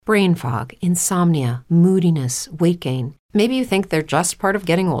Brain fog, insomnia, moodiness, weight gain. Maybe you think they're just part of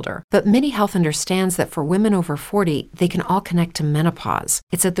getting older, but MIDI Health understands that for women over 40, they can all connect to menopause.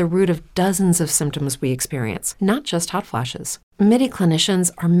 It's at the root of dozens of symptoms we experience, not just hot flashes. MIDI clinicians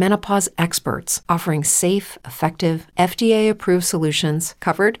are menopause experts, offering safe, effective, FDA-approved solutions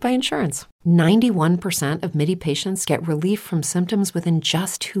covered by insurance. 91% of MIDI patients get relief from symptoms within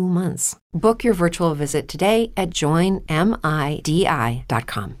just 2 months. Book your virtual visit today at joinmidi.com.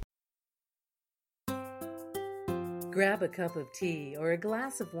 Grab a cup of tea or a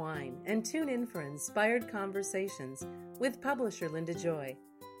glass of wine and tune in for Inspired Conversations with publisher Linda Joy.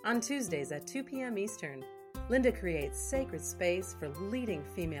 On Tuesdays at 2 p.m. Eastern, Linda creates sacred space for leading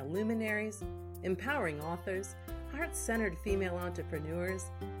female luminaries, empowering authors, heart-centered female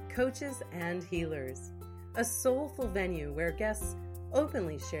entrepreneurs, coaches, and healers. A soulful venue where guests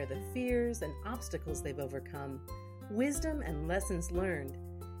openly share the fears and obstacles they've overcome, wisdom and lessons learned,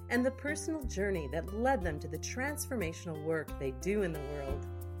 and the personal journey that led them to the transformational work they do in the world.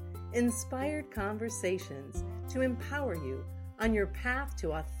 Inspired Conversations to empower you on your path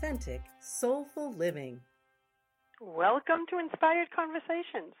to authentic, soulful living. Welcome to Inspired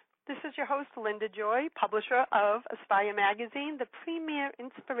Conversations. This is your host, Linda Joy, publisher of Aspire Magazine, the premier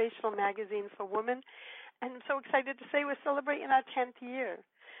inspirational magazine for women, and I'm so excited to say we're celebrating our 10th year.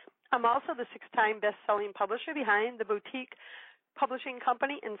 I'm also the 6-time best-selling publisher behind the boutique publishing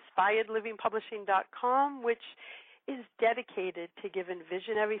company, InspiredLivingPublishing.com, which is dedicated to giving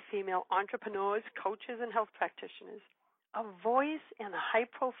visionary female entrepreneurs, coaches, and health practitioners a voice and a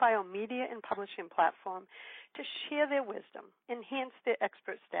high-profile media and publishing platform to share their wisdom, enhance their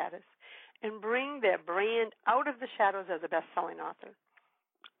expert status, and bring their brand out of the shadows as a best-selling author.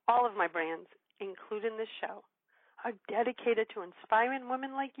 All of my brands, including this show, are dedicated to inspiring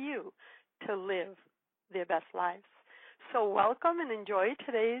women like you to live their best lives. So welcome and enjoy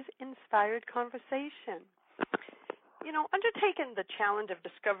today's Inspired Conversation. You know, undertaking the challenge of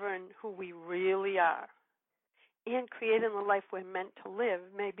discovering who we really are and creating the life we're meant to live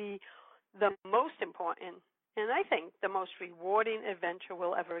may be the most important and I think the most rewarding adventure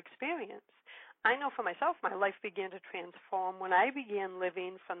we'll ever experience. I know for myself, my life began to transform when I began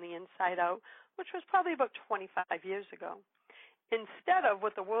living from the inside out, which was probably about 25 years ago, instead of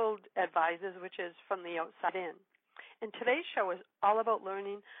what the world advises, which is from the outside in. And today's show is all about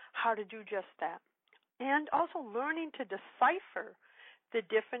learning how to do just that, and also learning to decipher the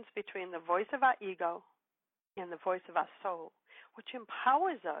difference between the voice of our ego and the voice of our soul, which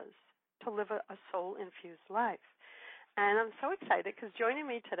empowers us to live a soul-infused life. And I'm so excited because joining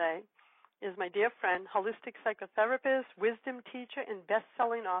me today is my dear friend, holistic psychotherapist, wisdom teacher, and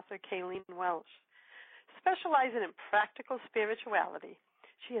best-selling author, Kayleen Welsh. Specializing in practical spirituality,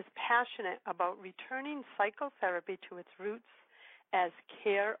 she is passionate about returning psychotherapy to its roots as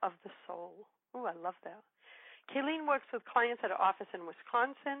care of the soul. Oh, I love that. Kayleen works with clients at her office in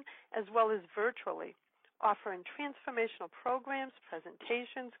Wisconsin as well as virtually, offering transformational programs,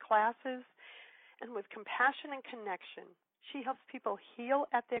 presentations, classes, and with compassion and connection, she helps people heal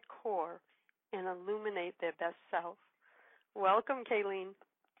at their core and illuminate their best self. Welcome, Kayleen.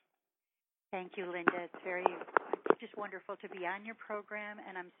 Thank you, Linda. It's just wonderful to be on your program,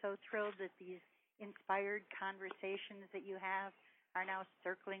 and I'm so thrilled that these inspired conversations that you have are now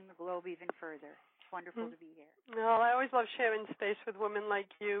circling the globe even further. It's wonderful to be here. Well, I always love sharing space with women like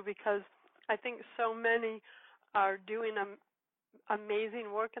you because I think so many are doing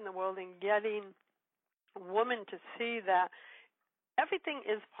amazing work in the world and getting women to see that everything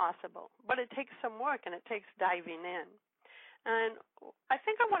is possible, but it takes some work and it takes diving in. And I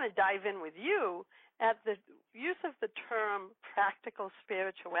think I want to dive in with you at the use of the term practical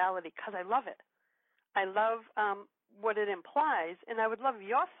spirituality because I love it. I love what it implies, and I would love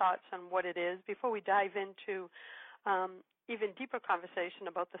your thoughts on what it is before we dive into even deeper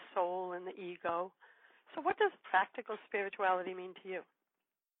conversation about the soul and the ego. So what does practical spirituality mean to you?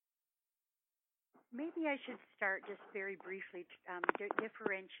 Maybe I should start just very briefly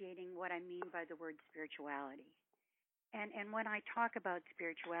differentiating what I mean by the word spirituality. And when I talk about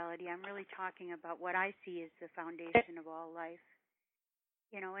spirituality, I'm really talking about what I see as the foundation of all life.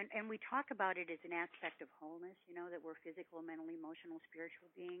 You know, and we talk about it as an aspect of wholeness, you know, that we're physical, mentally, emotional, spiritual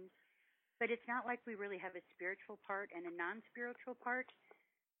beings. But it's not like we really have a spiritual part and a non-spiritual part.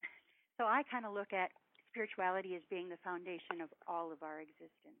 So I kind of look at spirituality as being the foundation of all of our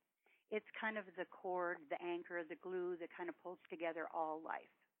existence. It's kind of the cord, the anchor, the glue that kind of pulls together all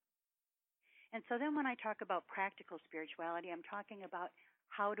life. And so then when I talk about practical spirituality, I'm talking about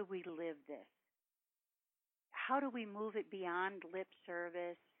how do we live this? How do we move it beyond lip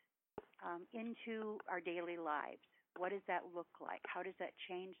service into our daily lives? What does that look like? How does that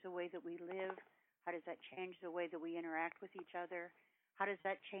change the way that we live? How does that change the way that we interact with each other? How does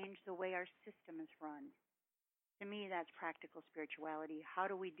that change the way our system is run? To me, that's practical spirituality. How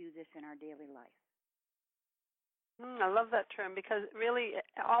do we do this in our daily life? I love that term, because really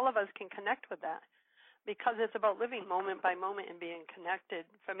all of us can connect with that, because it's about living moment by moment and being connected.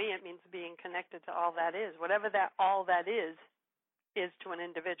 For me, it means being connected to all that is. Whatever that all that is to an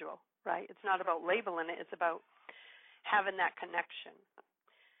individual, right? It's not about labeling it. It's about having that connection.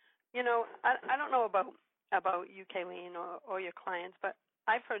 You know, I don't know about you, Kayleen, or your clients, but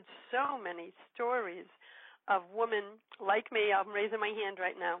I've heard so many stories of women like me, I'm raising my hand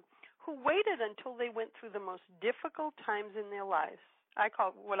right now, who waited until they went through the most difficult times in their lives. I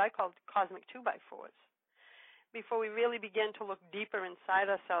call cosmic 2x4s, before we really begin to look deeper inside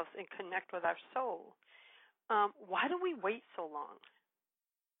ourselves and connect with our soul. Why do we wait so long?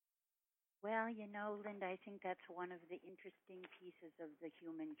 Well, you know, Linda, I think that's one of the interesting pieces of the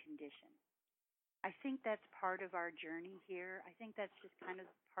human condition. I think that's part of our journey here. I think that's just kind of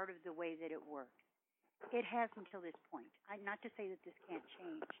part of the way that it works. It has until this point. Not to say that this can't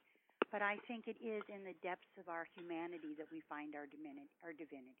change, but I think it is in the depths of our humanity that we find our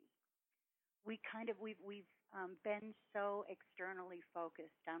divinity. We've been so externally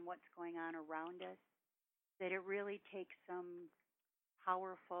focused on what's going on around us that it really takes some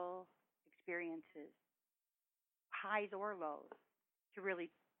powerful experiences, highs or lows, to really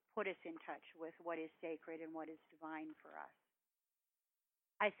put us in touch with what is sacred and what is divine for us.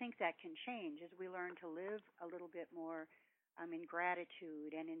 I think that can change as we learn to live a little bit more in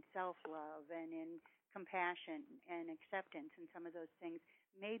gratitude and in self-love and in compassion and acceptance and some of those things.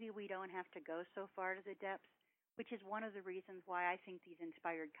 Maybe we don't have to go so far to the depths, which is one of the reasons why I think these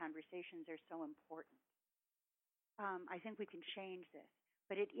inspired conversations are so important. I think we can change this,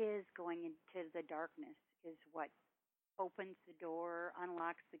 but it is going into the darkness is what opens the door,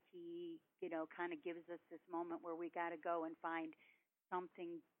 unlocks the key, kind of gives us this moment where we got to go and find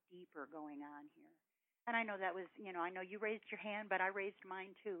something deeper going on here. And I know that was, I know you raised your hand, but I raised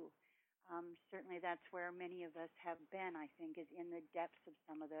mine too. Certainly that's where many of us have been, I think, is in the depths of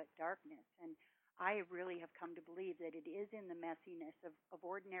some of the darkness. And I really have come to believe that it is in the messiness of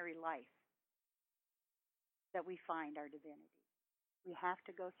ordinary life that we find our divinity. We have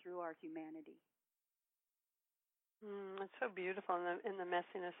to go through our humanity. It's so beautiful in the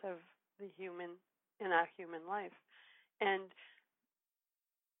messiness of the human, in our human life. And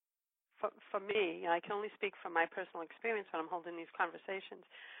for me, I can only speak from my personal experience when I'm holding these conversations.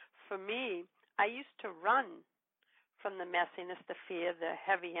 For me, I used to run from the messiness, the fear, the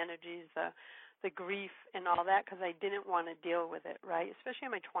heavy energies, the grief, and all that, because I didn't want to deal with it, right? Especially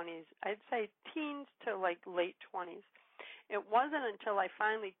in my 20s. I'd say teens to late 20s. It wasn't until I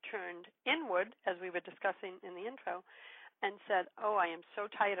finally turned inward, as we were discussing in the intro, and said, I am so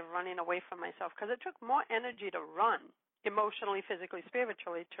tired of running away from myself, because it took more energy to run, emotionally, physically,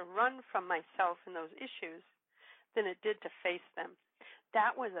 spiritually, to run from myself and those issues than it did to face them.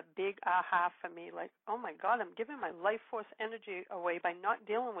 That was a big aha for me, oh my God, I'm giving my life force energy away by not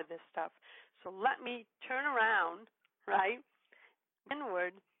dealing with this stuff. So let me turn around, right,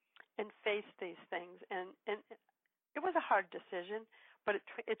 inward, and face these things. And it was a hard decision, but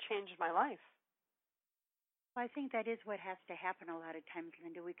it changed my life. Well, I think that is what has to happen a lot of times,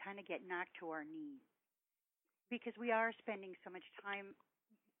 Linda. We kind of get knocked to our knees because we are spending so much time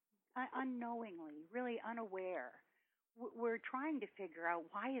unknowingly, really unaware. We're trying to figure out,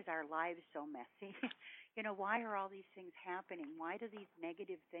 why is our lives so messy? Why are all these things happening? Why do these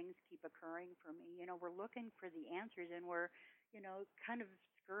negative things keep occurring for me? We're looking for the answers, and we're, kind of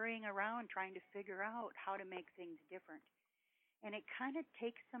scurrying around trying to figure out how to make things different. And it kind of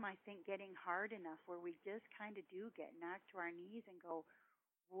takes them, I think, getting hard enough where we just kind of do get knocked to our knees and go,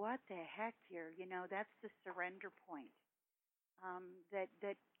 what the heck here? That's the surrender point that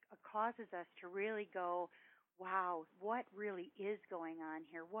causes us to really go, wow, what really is going on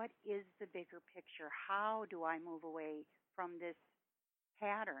here? What is the bigger picture? How do I move away from this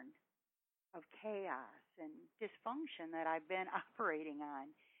pattern of chaos and dysfunction that I've been operating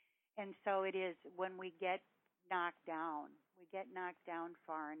on? And so it is when we get knocked down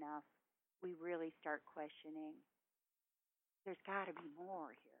far enough, we really start questioning, there's got to be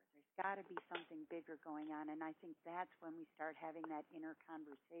more here. There's got to be something bigger going on. And I think that's when we start having that inner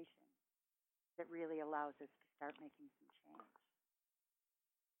conversation that really allows us to start making some change.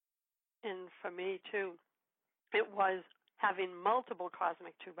 And for me, too, it was having multiple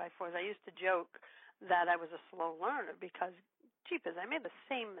cosmic 2x4s. I used to joke that I was a slow learner because, jeepers, I made the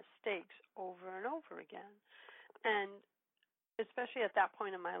same mistakes over and over again. And especially at that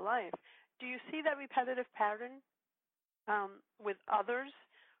point in my life, do you see that repetitive pattern with others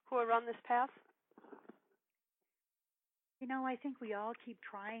who are on this path? I think we all keep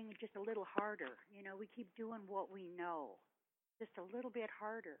trying just a little harder. We keep doing what we know, just a little bit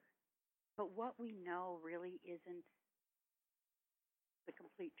harder. But what we know really isn't the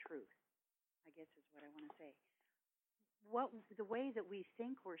complete truth, I guess is what I want to say. The way that we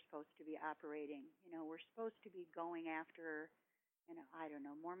think we're supposed to be operating, we're supposed to be going after, I don't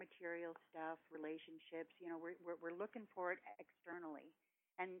know, more material stuff, relationships. We're looking for it externally,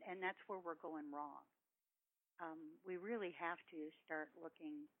 and that's where we're going wrong. We really have to start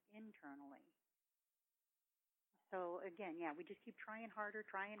looking internally. So again, we just keep trying harder,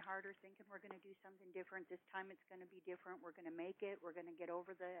 thinking we're going to do something different. This time it's going to be different. We're going to make it. We're going to get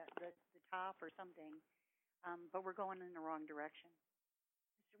over the top or something. But we're going in the wrong direction.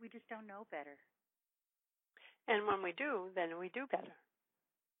 We just don't know better. And when we do, then we do better.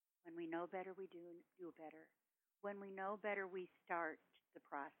 When we know better, we do better. When we know better, we start the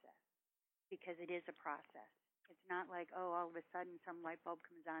process, because it is a process. It's not like, all of a sudden some light bulb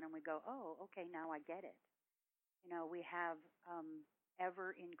comes on and we go, oh, okay, now I get it. We have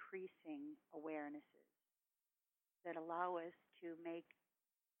ever-increasing awarenesses that allow us to make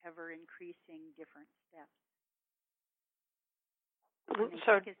ever-increasing different steps. And they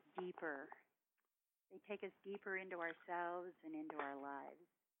take us deeper. They take us deeper into ourselves and into our lives,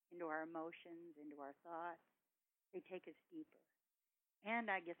 into our emotions, into our thoughts. They take us deeper.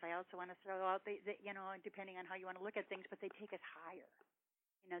 And I guess I also want to throw out, depending on how you want to look at things, but they take us higher.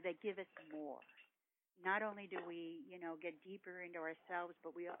 They give us more. Not only do we, get deeper into ourselves,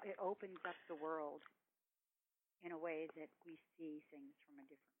 but it opens up the world in a way that we see things from a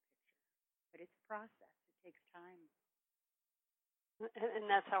different picture. But it's a process. It takes time. And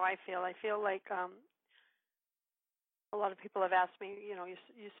that's how I feel. I feel like a lot of people have asked me, you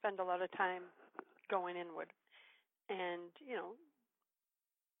spend a lot of time going inward and,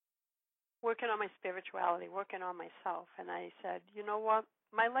 working on my spirituality, working on myself. And I said, you know what?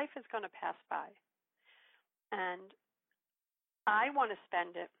 My life is going to pass by. And I want to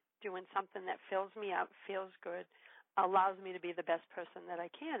spend it doing something that fills me up, feels good, allows me to be the best person that I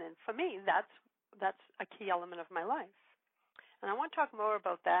can. And for me, that's a key element of my life. And I want to talk more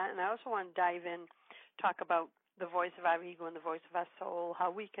about that. And I also want to dive in, talk about the voice of our ego and the voice of our soul,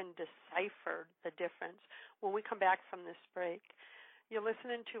 how we can decipher the difference when we come back from this break. You're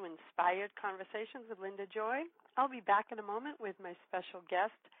listening to Inspired Conversations with Linda Joy. I'll be back in a moment with my special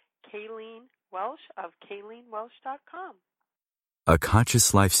guest, Kayleen Welsh of KayleenWelsh.com. A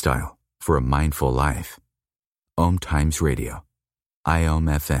conscious lifestyle for a mindful life. Om Times Radio. IOM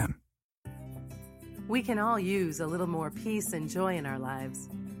FM. We can all use a little more peace and joy in our lives.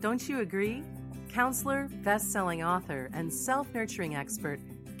 Don't you agree? Counselor, best-selling author, and self-nurturing expert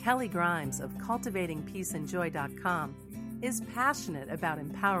Kelly Grimes of CultivatingPeaceandJoy.com is passionate about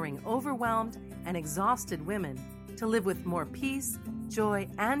empowering overwhelmed and exhausted women to live with more peace, joy,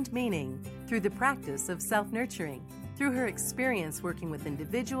 and meaning through the practice of self-nurturing. Through her experience working with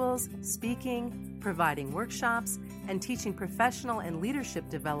individuals, speaking, providing workshops, and teaching professional and leadership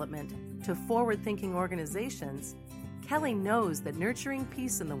development to forward-thinking organizations, Kelly knows that nurturing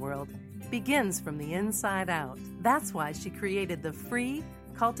peace in the world begins from the inside out. That's why she created the free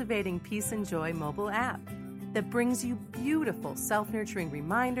Cultivating Peace and Joy mobile app that brings you beautiful self-nurturing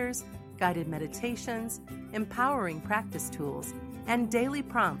reminders, guided meditations, empowering practice tools, and daily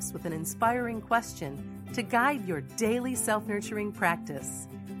prompts with an inspiring question to guide your daily self-nurturing practice.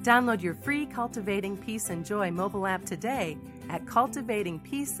 Download your free Cultivating Peace and Joy mobile app today at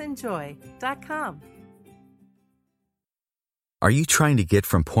CultivatingPeaceandJoy.com. Are you trying to get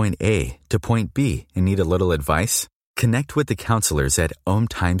from point A to point B and need a little advice? Connect with the counselors at Om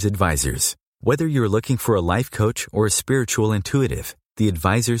Times Advisors. Whether you're looking for a life coach or a spiritual intuitive, the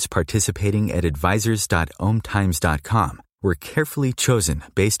advisors participating at advisors.omtimes.com were carefully chosen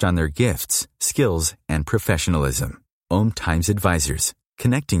based on their gifts, skills, and professionalism. Om Times Advisors,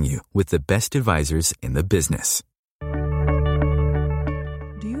 connecting you with the best advisors in the business. Do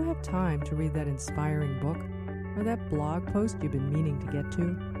you have time to read that inspiring book or that blog post you've been meaning to get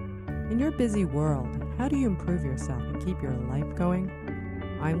to? In your busy world, how do you improve yourself and keep your life going?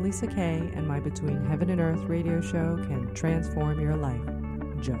 I'm Lisa Kay, and my Between Heaven and Earth radio show can transform your life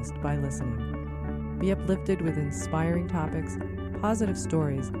just by listening. Be uplifted with inspiring topics, positive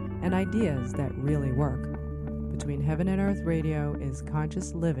stories, and ideas that really work. Between Heaven and Earth radio is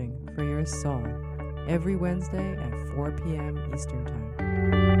conscious living for your soul, every Wednesday at 4 p.m. Eastern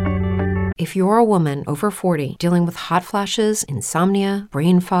Time. If you're a woman over 40 dealing with hot flashes, insomnia,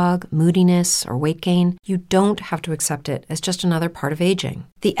 brain fog, moodiness, or weight gain, you don't have to accept it as just another part of aging.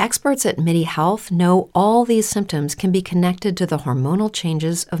 The experts at MIDI Health know all these symptoms can be connected to the hormonal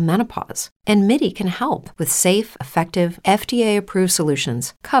changes of menopause. And MIDI can help with safe, effective, FDA-approved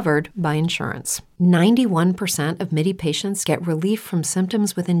solutions covered by insurance. 91% of MIDI patients get relief from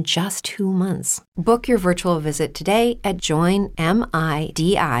symptoms within just 2 months. Book your virtual visit today at joinmidi.com.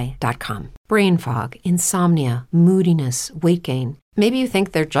 Brain fog, insomnia, moodiness, weight gain. Maybe you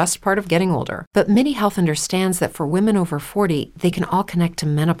think they're just part of getting older, but MIDI Health understands that for women over 40, they can all connect to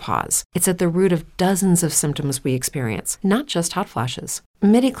menopause. It's at the root of dozens of symptoms we experience, not just hot flashes.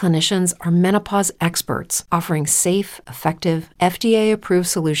 MIDI clinicians are menopause experts, offering safe, effective, FDA-approved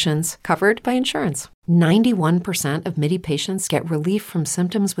solutions covered by insurance. 91% of MIDI patients get relief from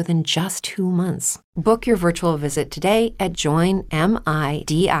symptoms within just 2 months. Book your virtual visit today at joinmidi.com.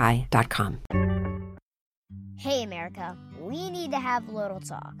 Hey, America, we need to have a little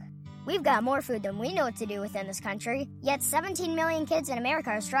talk. We've got more food than we know what to do with in this country, yet 17 million kids in America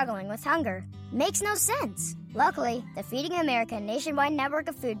are struggling with hunger. Makes no sense. Luckily, the Feeding America nationwide network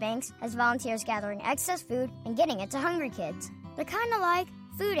of food banks has volunteers gathering excess food and getting it to hungry kids. They're kind of like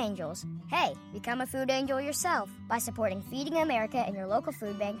food angels. Hey, become a food angel yourself by supporting Feeding America and your local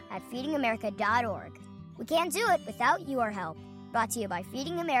food bank at feedingamerica.org. We can't do it without your help. Brought to you by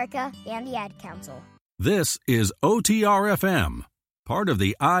Feeding America and the Ad Council. This is OTR-FM, part of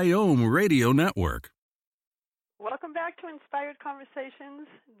the IOM Radio Network. Welcome back to Inspired Conversations.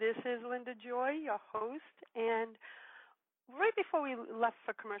 This is Linda Joy, your host. And right before we left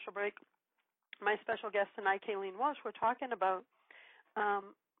for commercial break, my special guest and I, Kayleen Walsh, were talking about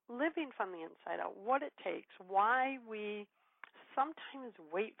living from the inside out, what it takes, why we sometimes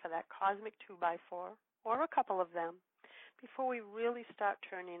wait for that cosmic 2x4 or a couple of them before we really start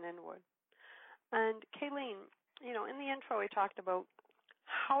turning inward. And Kayleen, in the intro we talked about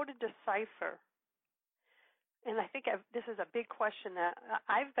how to decipher. And I think this is a big question that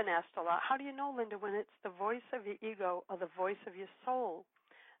I've been asked a lot. How do you know, Linda, when it's the voice of your ego or the voice of your soul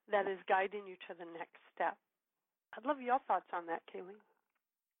that is guiding you to the next step? I'd love your thoughts on that, Kayleen.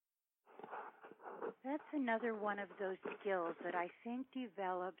 That's another one of those skills that I think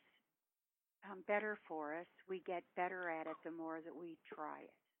develops better for us. We get better at it the more that we try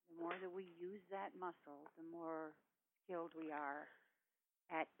it. The more that we use that muscle, the more skilled we are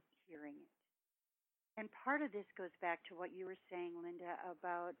at hearing it. And part of this goes back to what you were saying, Linda,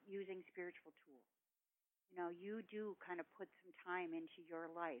 about using spiritual tools. You do kind of put some time into your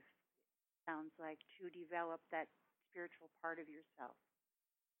life, sounds like, to develop that spiritual part of yourself.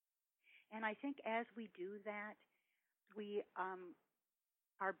 And I think as we do that, we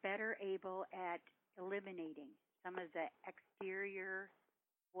are better able at eliminating some of the exterior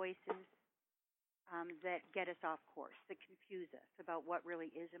voices that get us off course, that confuse us about what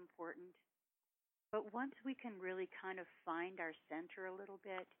really is important. But once we can really kind of find our center a little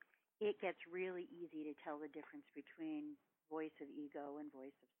bit, it gets really easy to tell the difference between voice of ego and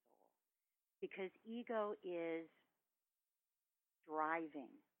voice of soul. Because ego is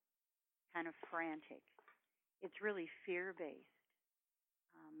driving, kind of frantic. It's really fear-based.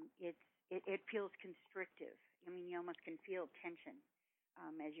 It feels constrictive. I mean, you almost can feel tension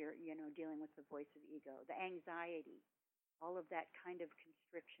as you're, dealing with the voice of ego. The anxiety, all of that kind of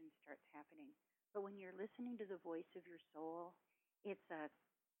constriction starts happening. But when you're listening to the voice of your soul, it's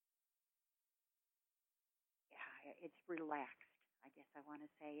relaxed, I guess I want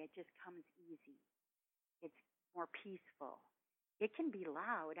to say. It just comes easy. It's more peaceful. It can be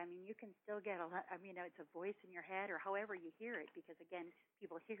loud. I mean, you can still get it's a voice in your head or however you hear it, because, again,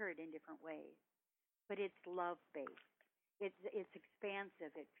 people hear it in different ways. But it's love-based. It's expansive.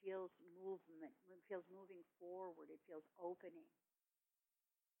 It feels movement. It feels moving forward. It feels opening.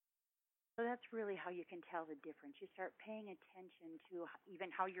 So that's really how you can tell the difference. You start paying attention to even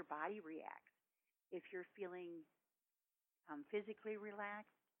how your body reacts. If you're feeling physically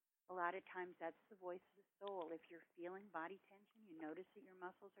relaxed, a lot of times that's the voice of the soul. If you're feeling body tension, you notice that your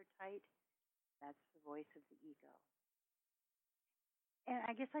muscles are tight, that's the voice of the ego. And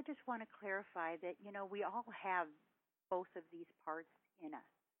I guess I just want to clarify that, we all have both of these parts in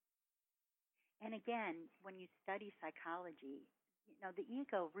us. And again, when you study psychology, the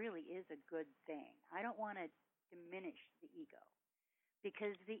ego really is a good thing. I don't want to diminish the ego,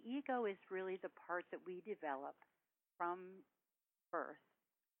 because the ego is really the part that we develop from birth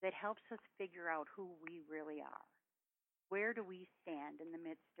that helps us figure out who we really are. Where do we stand in the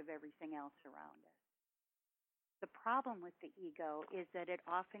midst of everything else around us? The problem with the ego is that it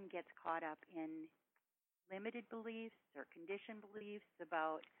often gets caught up in limited beliefs or conditioned beliefs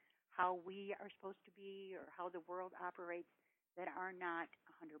about how we are supposed to be or how the world operates that are not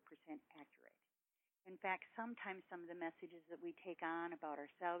 100% accurate. In fact, sometimes some of the messages that we take on about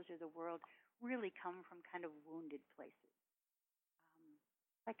ourselves or the world really come from kind of wounded places.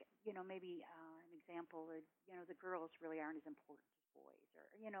 Like, maybe an example is, the girls really aren't as important as boys, or,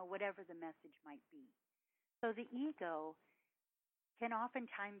 whatever the message might be. So the ego can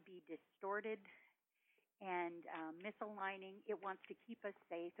oftentimes be distorted and misaligning. It wants to keep us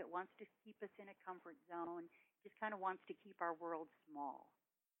safe. It wants to keep us in a comfort zone. It just kind of wants to keep our world small,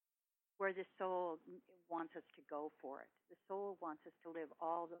 where the soul wants us to go for it. The soul wants us to live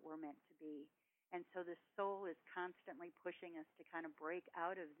all that we're meant to be. And so the soul is constantly pushing us to kind of break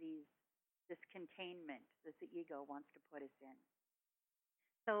out of this containment that the ego wants to put us in.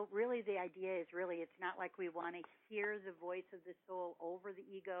 So really the idea is it's not like we want to hear the voice of the soul over the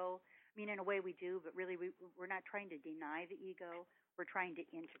ego. I mean, in a way we do, but really we're not trying to deny the ego. We're trying to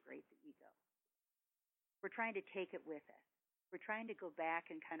integrate the ego. We're trying to take it with us. We're trying to go back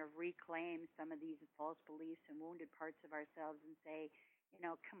and kind of reclaim some of these false beliefs and wounded parts of ourselves and say,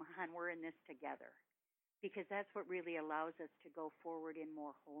 come on, we're in this together. Because that's what really allows us to go forward in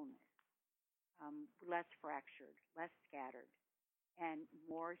more wholeness, less fractured, less scattered, and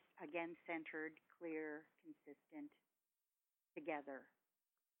more, again, centered, clear, consistent, together.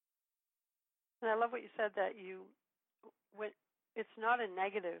 And I love what you said, that it's not a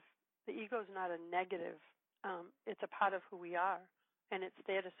negative. The ego is not a negative. It's a part of who we are, and it's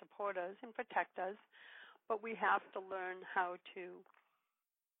there to support us and protect us. But we have to learn how to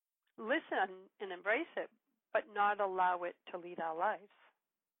listen and embrace it, but not allow it to lead our lives.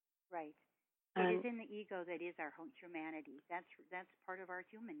 Right. It is in the ego that is our humanity. That's part of our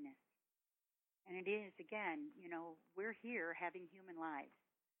humanness. And it is, again, we're here having human lives.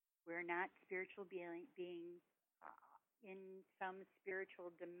 We're not spiritual beings in some spiritual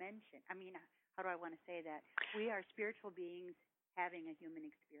dimension. I mean, how do I want to say that? We are spiritual beings having a human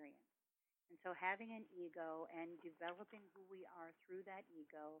experience. And so having an ego and developing who we are through that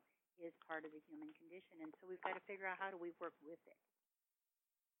ego is part of the human condition. And so we've got to figure out how do we work with it.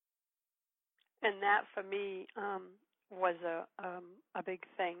 And that, for me, was a big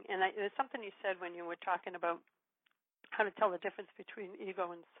thing. And there's something you said when you were talking about how to tell the difference between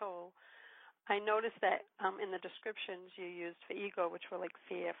ego and soul. I noticed that in the descriptions you used for ego, which were like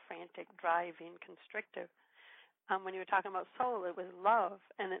fear, frantic, driving, constrictive, when you were talking about soul, it was love.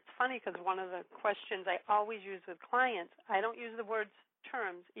 And it's funny because one of the questions I always use with clients, I don't use the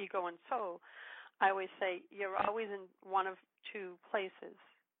terms ego and soul. I always say you're always in one of two places,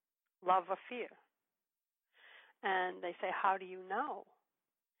 love or fear. And they say, how do you know?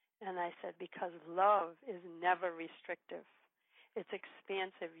 And I said, because love is never restrictive. It's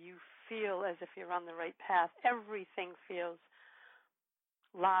expansive. You feel as if you're on the right path. Everything feels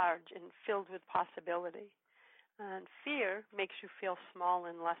large and filled with possibility. And fear makes you feel small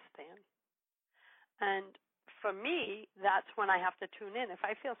and less than. And for me, that's when I have to tune in. If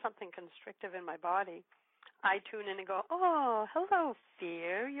I feel something constrictive in my body, I tune in and go, oh, hello,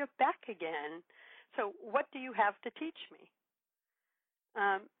 fear, you're back again. So what do you have to teach me?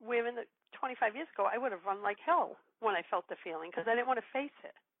 25 years ago, I would have run like hell when I felt the feeling because I didn't want to face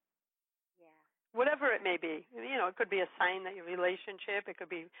it. Yeah. Whatever it may be. It could be a sign that your relationship, it could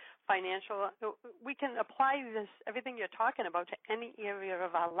be financial. We can apply everything you're talking about, to any area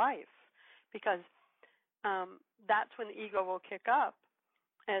of our life, because that's when the ego will kick up,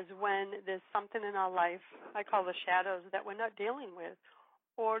 as when there's something in our life, I call the shadows, that we're not dealing with,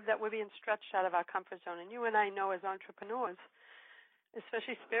 or that we're being stretched out of our comfort zone. And you and I know as entrepreneurs,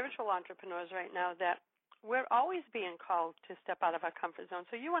 especially spiritual entrepreneurs right now, that we're always being called to step out of our comfort zone.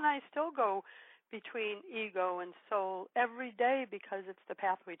 So you and I still go between ego and soul every day because it's the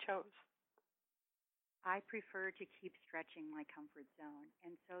path we chose. I prefer to keep stretching my comfort zone.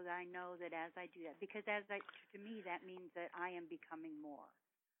 And so that I know that as I do that, because to me that means that I am becoming more.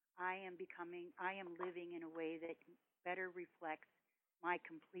 I am living in a way that better reflects my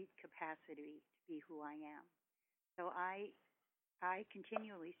complete capacity to be who I am. So I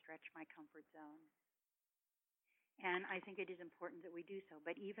continually stretch my comfort zone. And I think it is important that we do so.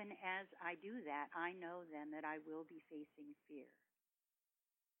 But even as I do that, I know then that I will be facing fear.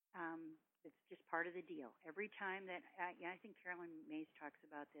 It's just part of the deal. Every time that, I think Carolyn Mays talks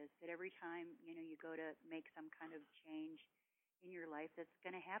about this, that every time, you go to make some kind of change in your life, that's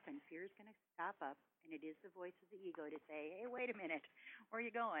going to happen. Fear is going to stop up, and it is the voice of the ego to say, hey, wait a minute, where are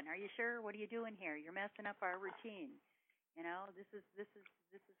you going? Are you sure? What are you doing here? You're messing up our routine. This is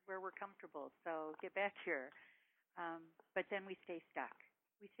where we're comfortable, so get back here. But then we stay stuck.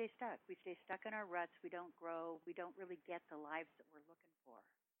 We stay stuck in our ruts. We don't grow. We don't really get the lives that we're looking for.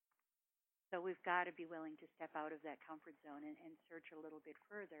 So we've got to be willing to step out of that comfort zone and search a little bit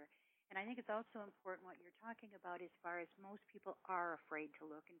further. And I think it's also important what you're talking about as far as most people are afraid to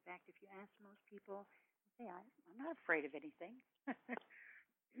look. In fact, if you ask most people, they say, I'm not afraid of anything.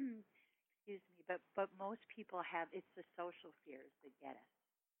 Excuse me. But most people have, it's the social fears that get us.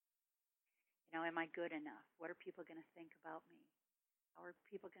 You know, am I good enough? What are people going to think about me? How are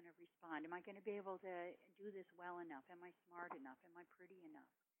people going to respond? Am I going to be able to do this well enough? Am I smart enough? Am I pretty enough?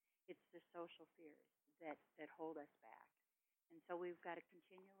 It's the social fears that hold us back. And so we've got to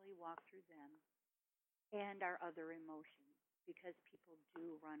continually walk through them and our other emotions, because people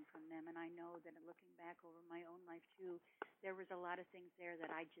do run from them. And I know that looking back over my own life, too, there was a lot of things there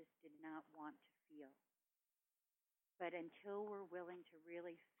that I just did not want to feel. But until we're willing to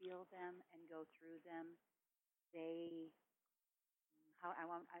really feel them and go through them, they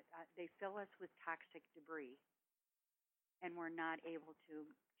fill us with toxic debris, and we're not able to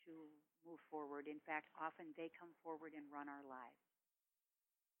move forward. In fact, often they come forward and run our lives.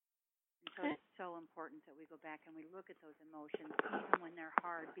 And so it's so important that we go back and we look at those emotions, even when they're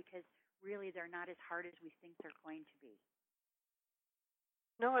hard, because really they're not as hard as we think they're going to be.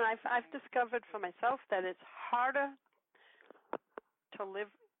 No, and I've discovered for myself that it's harder to live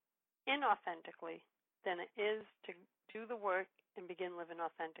inauthentically than it is to do the work and begin living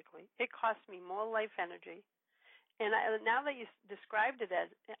authentically. It costs me more life energy. And now that you described it as,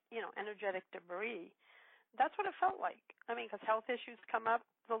 energetic debris, that's what it felt like. I mean, because health issues come up.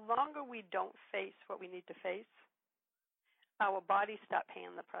 The longer we don't face what we need to face, our bodies start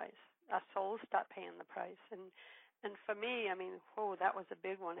paying the price. Our souls start paying the price. And for me, I mean, that was a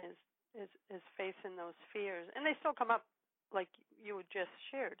big one, is facing those fears. And they still come up, like you had just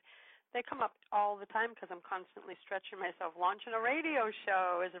shared. They come up all the time because I'm constantly stretching myself. Launching a radio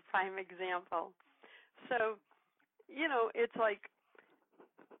show is a prime example. So, it's like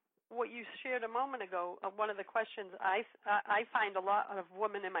what you shared a moment ago. One of the questions I find a lot of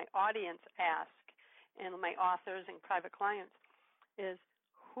women in my audience ask, and my authors and private clients, is,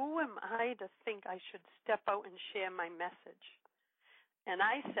 who am I to think I should step out and share my message? And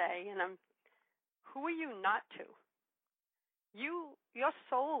I say, who are you not to? Your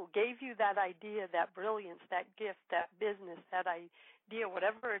soul gave you that idea, that brilliance, that gift, that business, that idea,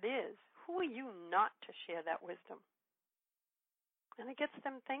 whatever it is. Who are you not to share that wisdom? And it gets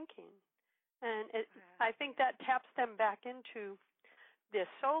them thinking. And I think that taps them back into their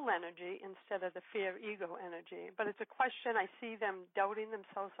soul energy instead of the fear ego energy. But it's a question I see them doubting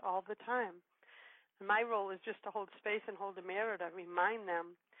themselves all the time. And my role is just to hold space and hold a mirror to remind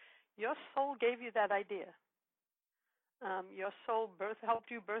them, your soul gave you that idea. Your soul helped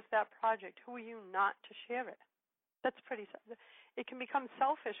you birth that project. Who are you not to share it? That's it can become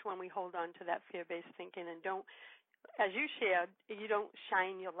selfish when we hold on to that fear-based thinking and don't, as you shared, you don't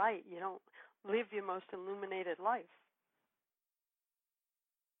shine your light. You don't live your most illuminated life.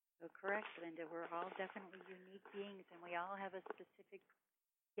 So correct, Linda. We're all definitely unique beings, and we all have a specific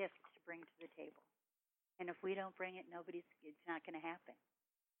gift to bring to the table. And if we don't bring it, it's not going to happen.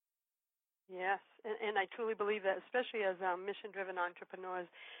 Yes, and I truly believe that, especially as mission-driven entrepreneurs.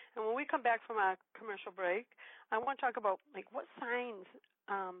 And when we come back from our commercial break, I want to talk about, what signs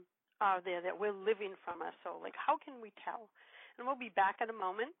are there that we're living from our soul? How can we tell? And we'll be back in a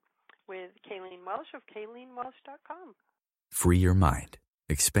moment with Kayleen Welsh of KayleenWelsh.com. Free your mind.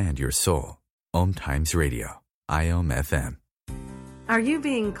 Expand your soul. Om Times Radio. IOM FM. Are you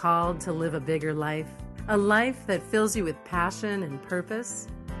being called to live a bigger life? A life that fills you with passion and purpose?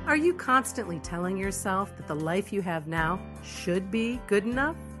 Are you constantly telling yourself that the life you have now should be good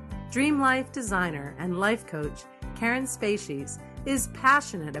enough? Dream Life designer and life coach Karen Spacies is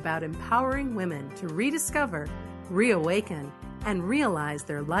passionate about empowering women to rediscover, reawaken, and realize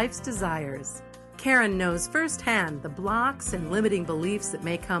their life's desires. Karen knows firsthand the blocks and limiting beliefs that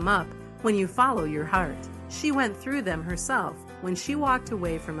may come up when you follow your heart. She went through them herself when she walked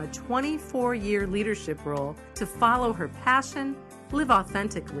away from a 24-year leadership role to follow her passion, live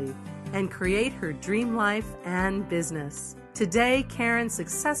authentically, and create her dream life and business. Today, Karen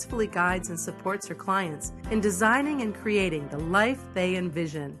successfully guides and supports her clients in designing and creating the life they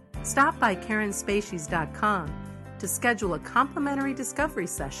envision. Stop by KarenSpacies.com to schedule a complimentary discovery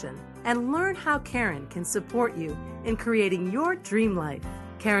session and learn how Karen can support you in creating your dream life.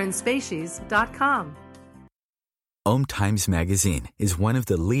 KarenSpacies.com. Om Times Magazine is one of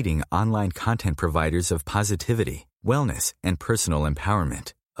the leading online content providers of positivity, wellness, and personal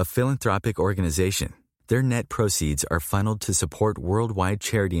empowerment. A philanthropic organization, their net proceeds are funneled to support worldwide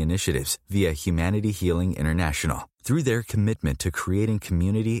charity initiatives via Humanity Healing International. Through their commitment to creating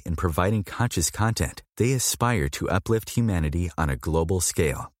community and providing conscious content, they aspire to uplift humanity on a global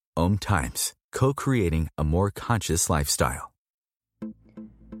scale. Times, co-creating a more conscious lifestyle.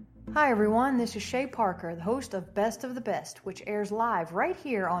 Hi everyone, this is Shay Parker, the host of Best of the Best, which airs live right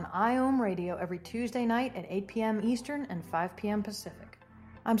here on IOM Radio every Tuesday night at 8 p.m. Eastern and 5 p.m. Pacific.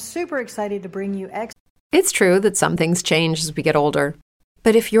 I'm super excited to bring you It's true that some things change as we get older.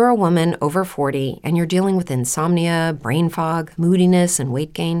 But if you're a woman over 40 and you're dealing with insomnia, brain fog, moodiness, and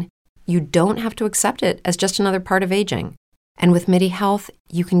weight gain, you don't have to accept it as just another part of aging. And with MIDI Health,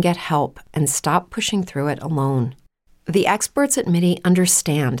 you can get help and stop pushing through it alone. The experts at MIDI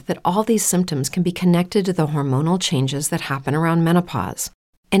understand that all these symptoms can be connected to the hormonal changes that happen around menopause,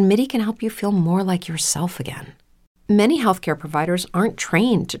 and MIDI can help you feel more like yourself again. Many healthcare providers aren't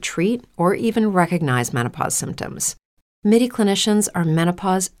trained to treat or even recognize menopause symptoms. MIDI clinicians are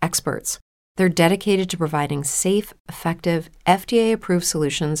menopause experts. They're dedicated to providing safe, effective, FDA-approved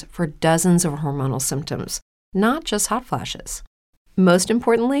solutions for dozens of hormonal symptoms, not just hot flashes. Most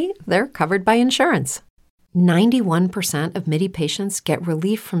importantly, they're covered by insurance. 91% of MIDI patients get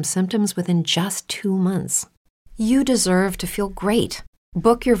relief from symptoms within just 2 months. You deserve to feel great.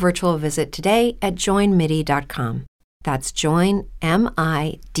 Book your virtual visit today at joinmidi.com. That's joinmidi.com.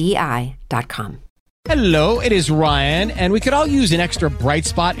 Hello, it is Ryan, and we could all use an extra bright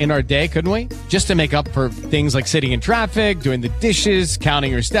spot in our day, couldn't we? Just to make up for things like sitting in traffic, doing the dishes,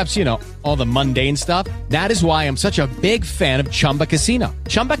 counting your steps, all the mundane stuff. That is why I'm such a big fan of Chumba Casino.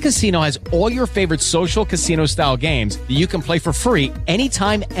 Chumba Casino has all your favorite social casino-style games that you can play for free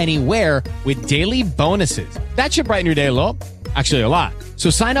anytime, anywhere with daily bonuses. That should brighten your day a little. Actually, a lot.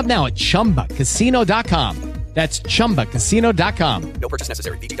 So sign up now at ChumbaCasino.com. That's ChumbaCasino.com. No purchase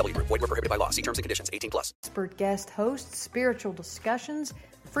necessary. VGW Group. Void where prohibited by law. See terms and conditions. 18+. expert guest hosts, spiritual discussions,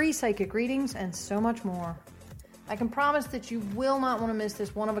 free psychic readings, and so much more. I can promise that you will not want to miss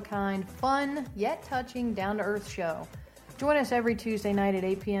this one-of-a-kind, fun, yet touching, down-to-earth show. Join us every Tuesday night at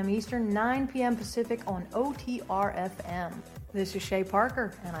 8 p.m. Eastern, 9 p.m. Pacific on OTR-FM. This is Shay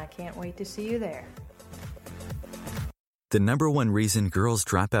Parker, and I can't wait to see you there. The number one reason girls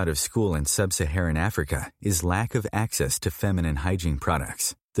drop out of school in sub-Saharan Africa is lack of access to feminine hygiene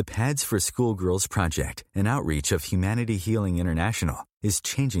products. The Pads for Schoolgirls Project, an outreach of Humanity Healing International, is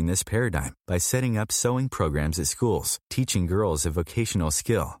changing this paradigm by setting up sewing programs at schools, teaching girls a vocational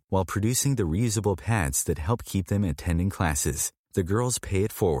skill, while producing the reusable pads that help keep them attending classes. The girls pay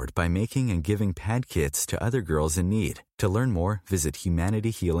it forward by making and giving pad kits to other girls in need. To learn more, visit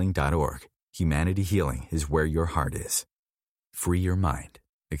humanityhealing.org. Humanity Healing is where your heart is. Free your mind.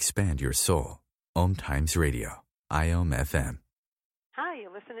 Expand your soul. Times Radio. IOM FM. Hi,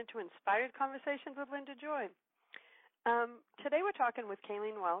 you're listening to Inspired Conversations with Linda Joy. Today we're talking with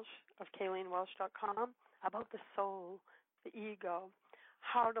Kayleen Welsh of KayleenWelsh.com about the soul, the ego,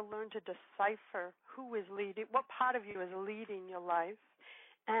 how to learn to decipher who is leading, what part of you is leading your life.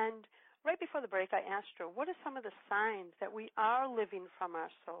 And right before the break, I asked her, what are some of the signs that we are living from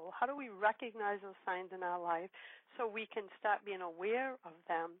our soul? How do we recognize those signs in our life so we can start being aware of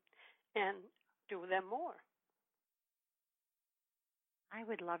them and do them more? I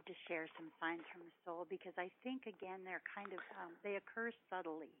would love to share some signs from the soul because I think, again, they're kind of, they occur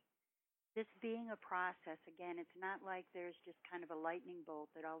subtly. This being a process, again, it's not like there's just kind of a lightning bolt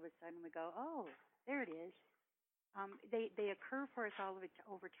that all of a sudden we go, oh, there it is. They occur for us all of it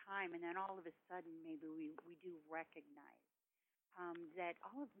over time, and then all of a sudden maybe we do recognize that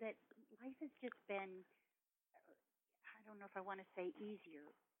all of that life has just been, I don't know if I want to say easier,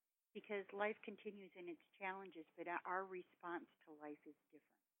 because life continues in its challenges, but our response to life is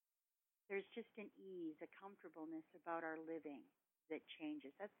different. There's just an ease, a comfortableness about our living that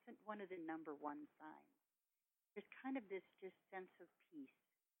changes. That's one of the number one signs. There's kind of this just sense of peace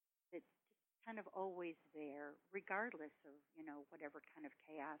that's just kind of always there, regardless of, whatever kind of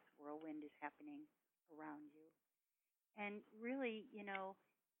chaos, whirlwind is happening around you. And really,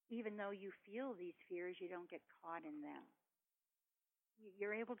 even though you feel these fears, you don't get caught in them.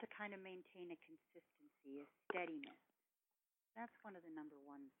 You're able to kind of maintain a consistency, a steadiness. That's one of the number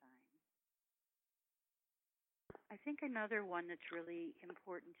one signs. I think another one that's really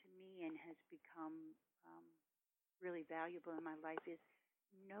important to me and has become really valuable in my life is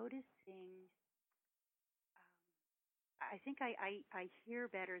noticing. I think I hear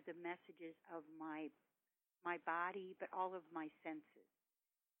better the messages of my body, but all of my senses,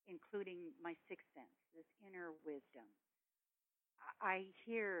 including my sixth sense, this inner wisdom. I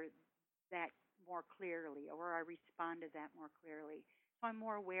hear that more clearly, or I respond to that more clearly. So I'm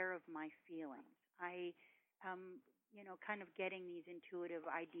more aware of my feelings. I am, kind of getting these intuitive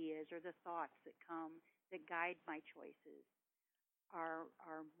ideas or the thoughts that come that guide my choices are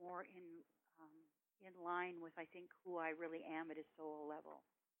more in line with, I think, who I really am at a soul level.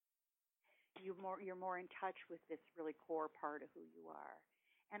 you're more in touch with this really core part of who you are.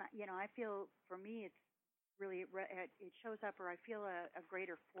 And I feel for me it's really it shows up, or I feel a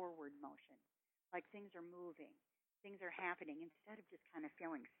greater forward motion, like things are moving, things are happening instead of just kind of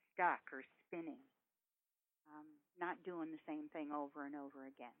feeling stuck or spinning, not doing the same thing over and over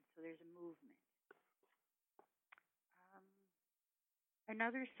again. So there's a movement.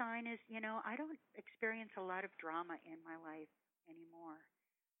 Another sign is, I don't experience a lot of drama in my life anymore.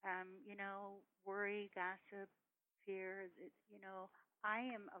 Worry, gossip, fear, I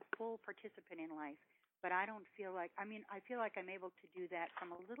am a full participant in life, but I don't feel like, I feel like I'm able to do that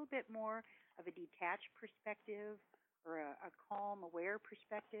from a little bit more of a detached perspective or a calm, aware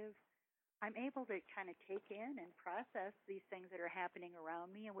perspective. I'm able to kind of take in and process these things that are happening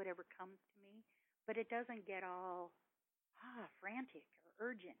around me and whatever comes to me, but it doesn't get all frantic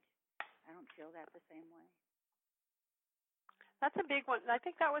or urgent. I don't feel that the same way. That's a big one. I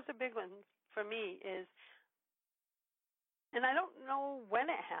think that was a big one for me and I don't know when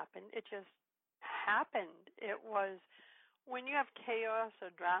it happened. It just happened. It was when you have chaos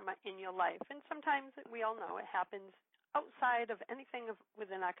or drama in your life, and sometimes we all know it happens outside of anything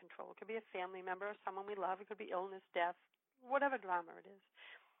within our control. It could be a family member or someone we love. It could be illness, death, whatever drama it is.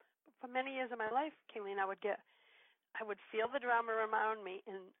 But for many years of my life, Kayleen, I would feel the drama around me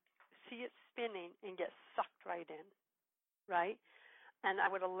and see it spinning and get sucked right in, right? And I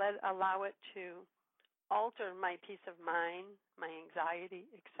would allow it to alter my peace of mind, my anxiety,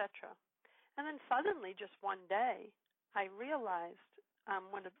 etc. And then suddenly, just one day, I realized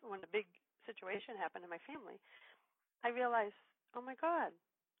when a big situation happened in my family, I realized, oh my God,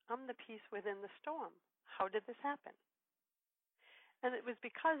 I'm the peace within the storm. How did this happen? And it was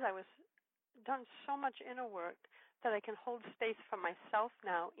because I was done so much inner work that I can hold space for myself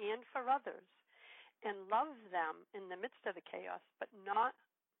now and for others and love them in the midst of the chaos, but not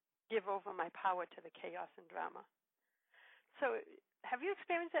give over my power to the chaos and drama. So have you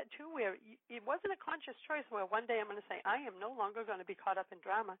experienced that too, where it wasn't a conscious choice where one day I'm going to say, I am no longer going to be caught up in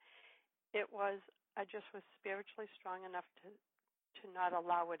drama. It was, I just was spiritually strong enough to not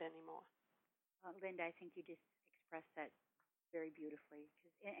allow it anymore. Linda, I think you just expressed that very beautifully.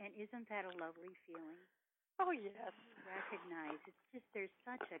 And isn't that a lovely feeling? Oh, yes. Recognize. It's just there's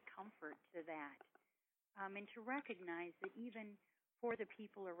such a comfort to that. And to recognize that even for the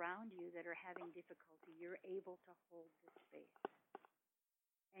people around you that are having difficulty, you're able to hold the space.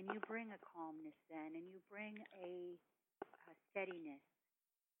 And you bring a calmness then, and you bring a steadiness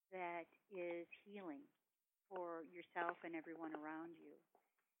that is healing for yourself and everyone around you.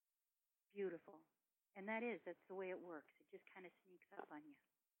 Beautiful. And that's the way it works. It just kind of sneaks up on you.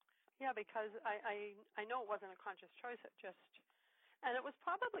 Yeah, because I know it wasn't a conscious choice. And it was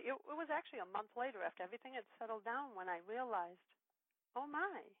probably, it was actually a month later after everything had settled down when I realized, oh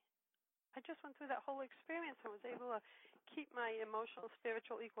my, I just went through that whole experience and was able to keep my emotional,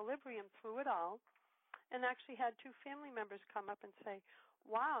 spiritual equilibrium through it all, and actually had 2 family members come up and say,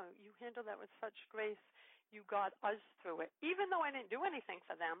 wow, you handled that with such grace. You got us through it. Even though I didn't do anything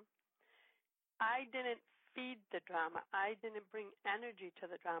for them, I didn't feed the drama. I didn't bring energy to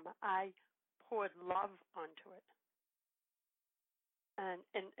the drama. I poured love onto it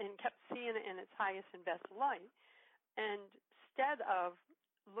and kept seeing it in its highest and best light. And instead of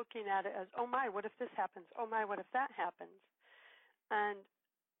looking at it as, oh my, what if this happens? Oh my, what if that happens? And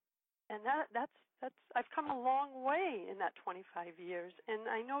that's I've come a long way in that 25 years. And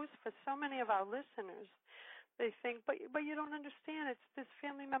I know for so many of our listeners, they think, but you don't understand. It's this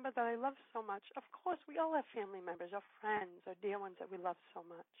family member that I love so much. Of course, we all have family members, or friends, or dear ones that we love so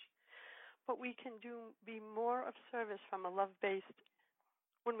much. But we can be more of service from a love-based,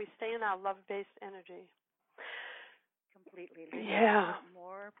 when we stay in our love-based energy. Completely. Yeah.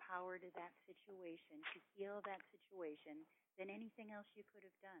 More power to that situation, to heal that situation, than anything else you could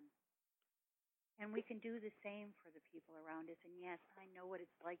have done. And we can do the same for the people around us. And yes, I know what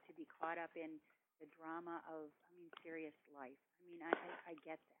it's like to be caught up in the drama of, serious life. I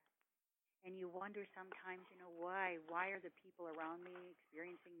get that. And you wonder sometimes, why? Why are the people around me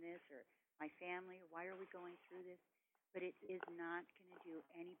experiencing this, or my family? Why are we going through this? But it is not going to do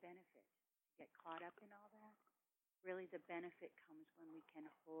any benefit to get caught up in all that. Really, the benefit comes when we can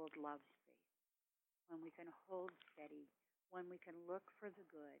hold love space, when we can hold steady, when we can look for the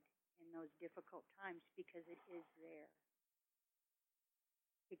good in those difficult times, because it is there.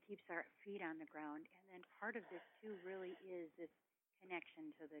 It keeps our feet on the ground. And then part of this, too, really is this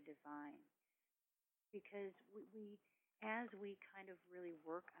connection to the divine. Because we as we kind of really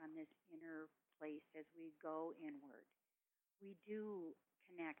work on this inner place, as we go inward, we do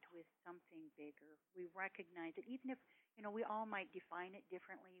connect with something bigger. We recognize that even if we all might define it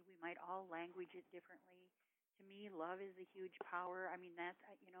differently. We might all language it differently. To me, love is a huge power. I mean, that's,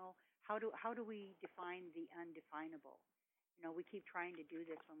 how do we define the undefinable? We keep trying to do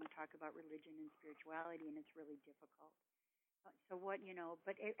this when we talk about religion and spirituality, and it's really difficult. So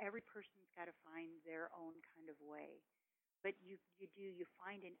but every person's got to find their own kind of way. But you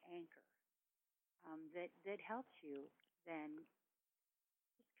find an anchor that helps you then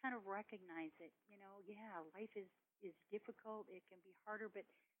just kind of recognize that, life is difficult. It can be harder, but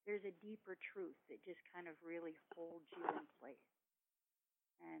there's a deeper truth that just kind of really holds you in place.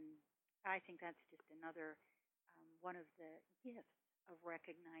 And I think that's just another one of the gifts of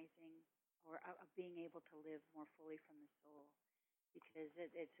recognizing or of being able to live more fully from the soul, because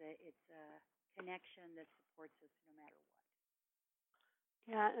it's a connection that supports us no matter what.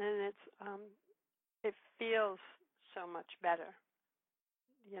 Yeah, and it feels so much better,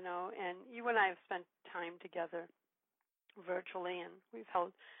 and you and I have spent time together virtually, and we've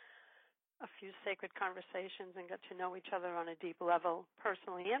held a few sacred conversations and got to know each other on a deep level,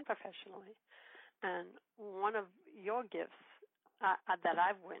 personally and professionally. And one of your gifts that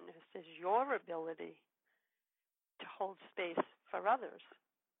I've witnessed is your ability to hold space for others.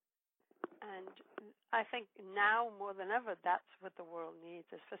 And I think now more than ever, that's what the world needs,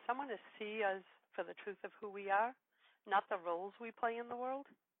 is for someone to see us for the truth of who we are, not the roles we play in the world.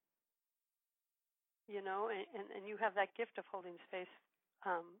 And you have that gift of holding space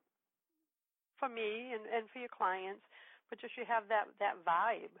for me and for your clients, but just you have that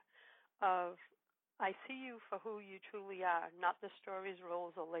vibe of, I see you for who you truly are, not the stories,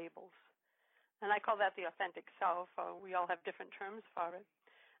 roles, or labels. And I call that the authentic self, or we all have different terms for it.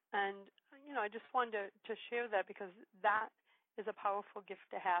 And, I just wanted to share that because that is a powerful gift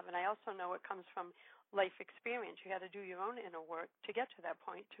to have. And I also know it comes from life experience. You had to do your own inner work to get to that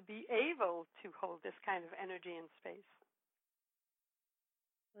point, to be able to hold this kind of energy and space.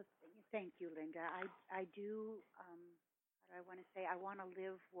 Well, thank you, Linda. I do, what do I want to say? I want to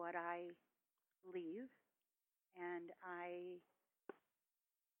live what I believe, and I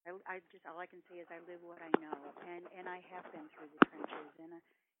just, all I can say is I live what I know, and I have been through the trenches, and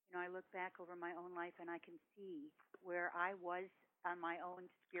I look back over my own life and I can see where I was on my own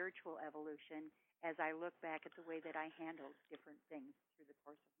spiritual evolution as I look back at the way that I handled different things through the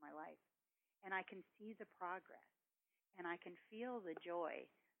course of my life, and I can see the progress, and I can feel the joy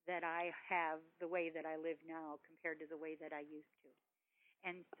that I have the way that I live now compared to the way that I used to.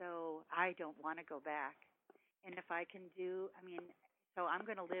 And so I don't want to go back. And if I can so I'm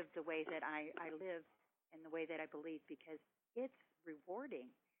going to live the way that I live and the way that I believe, because it's rewarding.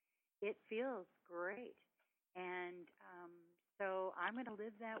 It feels great. And so I'm going to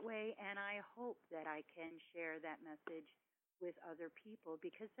live that way, and I hope that I can share that message with other people,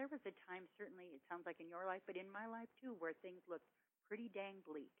 because there was a time, certainly it sounds like in your life, but in my life too, where things looked pretty dang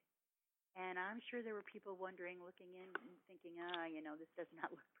bleak. And I'm sure there were people wondering, looking in and thinking, this does not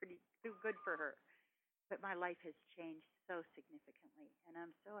look too good for her. But my life has changed so significantly, and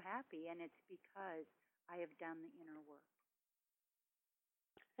I'm so happy, and it's because I have done the inner work.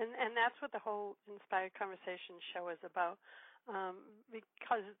 And that's what the whole Inspired Conversation show is about,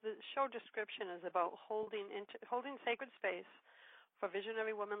 because the show description is about holding sacred space for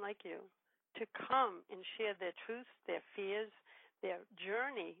visionary women like you to come and share their truths, their fears, their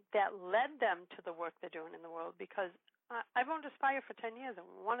journey that led them to the work they're doing in the world. Because I've owned Aspire for 10 years, and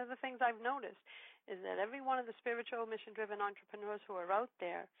one of the things I've noticed is that every one of the spiritual, mission-driven entrepreneurs who are out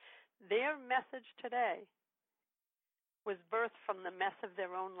there, their message today was birthed from the mess of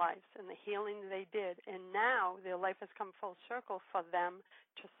their own lives and the healing they did. And now their life has come full circle for them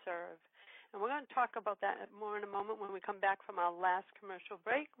to serve. And we're going to talk about that more in a moment when we come back from our last commercial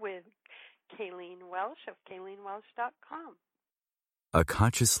break with Kayleen Welsh of KayleenWelsh.com. A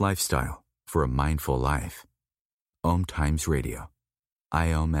conscious lifestyle for a mindful life. Om Times Radio.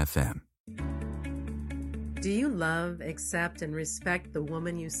 IOM FM. Do you love, accept, and respect the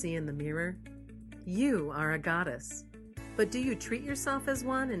woman you see in the mirror? You are a goddess. But do you treat yourself as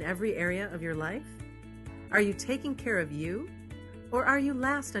one in every area of your life? Are you taking care of you? Or are you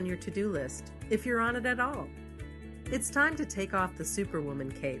last on your to-do list, if you're on it at all? It's time to take off the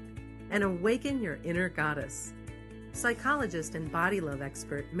Superwoman cape and awaken your inner goddess. Psychologist and body love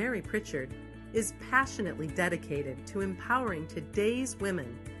expert Mary Pritchard is passionately dedicated to empowering today's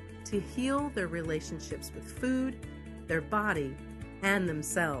women to heal their relationships with food, their body, and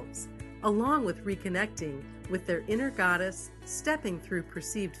themselves, along with reconnecting with their inner goddess, stepping through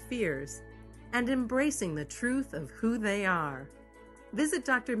perceived fears, and embracing the truth of who they are. Visit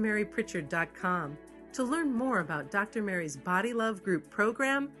drmarypritchard.com to learn more about Dr. Mary's Body Love Group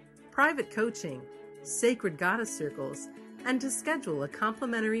program, private coaching, sacred goddess circles, and to schedule a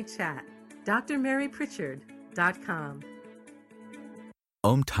complimentary chat. drmarypritchard.com.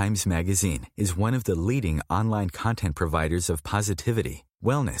 Om Times Magazine is one of the leading online content providers of positivity,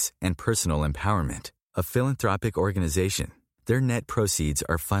 wellness, and personal empowerment. A philanthropic organization, their net proceeds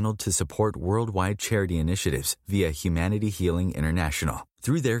are funneled to support worldwide charity initiatives via Humanity Healing International.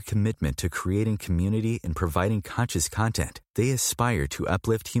 Through their commitment to creating community and providing conscious content, they aspire to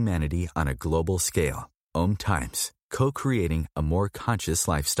uplift humanity on a global scale. Om Times, co-creating a more conscious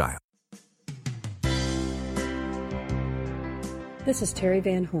lifestyle. This is Terry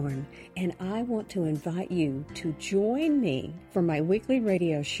Van Horn, and I want to invite you to join me for my weekly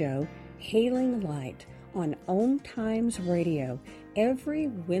radio show, Hailing Light, on Om Times Radio, every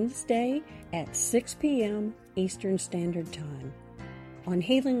Wednesday at 6 p.m. Eastern Standard Time. On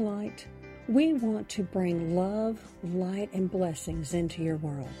Hailing Light, we want to bring love, light, and blessings into your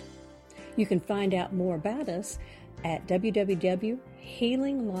world. You can find out more about us at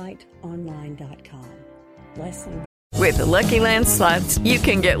www.healinglightonline.com. Blessings. With the Lucky Land Slots, you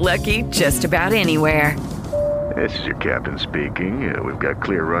can get lucky just about anywhere. This is your captain speaking. We've got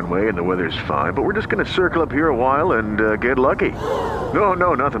clear runway and the weather's fine, but we're just going to circle up here a while and get lucky.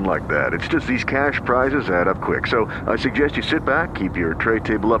 No, nothing like that. It's just these cash prizes add up quick. So I suggest you sit back, keep your tray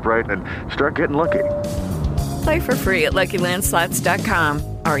table upright, and start getting lucky. Play for free at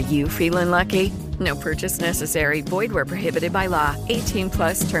LuckyLandSlots.com. Are you feeling lucky? No purchase necessary. Void where prohibited by law. 18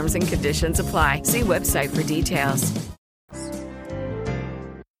 plus terms and conditions apply. See website for details.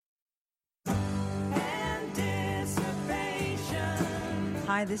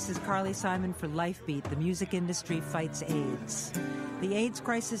 Hi, this is Carly Simon for LifeBeat. The music industry fights AIDS. The AIDS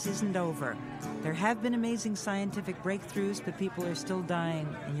crisis isn't over. There have been amazing scientific breakthroughs, but people are still dying,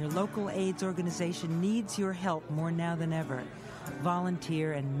 and your local AIDS organization needs your help more now than ever.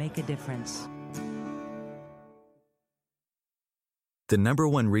 Volunteer and make a difference. The number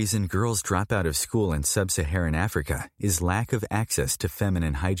one reason girls drop out of school in sub-Saharan Africa is lack of access to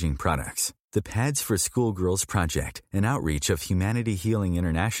feminine hygiene products. The Pads for Schoolgirls Project, an outreach of Humanity Healing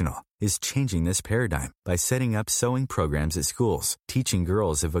International, is changing this paradigm by setting up sewing programs at schools, teaching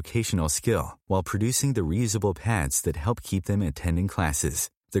girls a vocational skill, while producing the reusable pads that help keep them attending classes.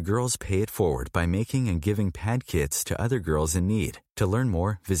 The girls pay it forward by making and giving pad kits to other girls in need. To learn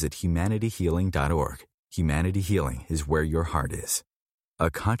more, visit humanityhealing.org. Humanity Healing is where your heart is. A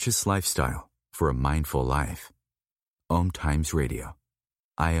conscious lifestyle for a mindful life. Om Times Radio.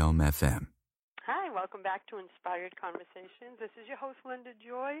 IOM FM. Hi, welcome back to Inspired Conversations. This is your host, Linda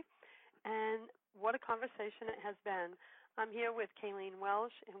Joy, and what a conversation it has been. I'm here with Kayleen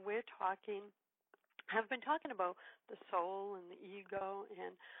Welsh, and have been talking about the soul and the ego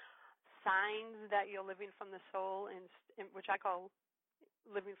and signs that you're living from the soul, which I call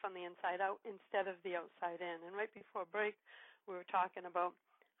living from the inside out instead of the outside in. And right before break, we were talking about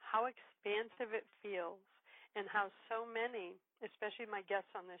how expansive it feels and how so many, especially my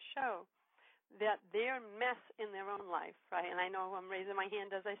guests on this show, that their mess in their own life, right, and I know I'm raising my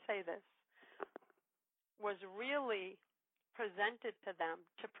hand as I say this, was really presented to them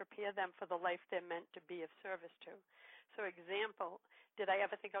to prepare them for the life they're meant to be of service to. So example, did I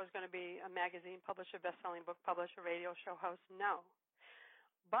ever think I was going to be a magazine publisher, best-selling book publisher, radio show host? No.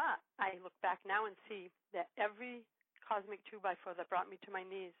 But I look back now and see that every cosmic 2x4 that brought me to my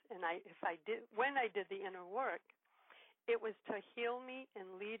knees, and when I did the inner work, it was to heal me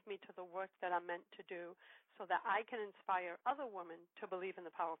and lead me to the work that I'm meant to do so that I can inspire other women to believe in the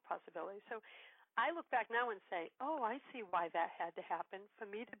power of possibility. So I look back now and say, oh, I see why that had to happen for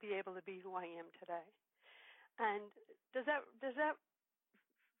me to be able to be who I am today. And does that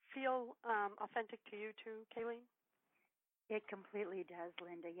feel authentic to you too, Kayleen? It completely does,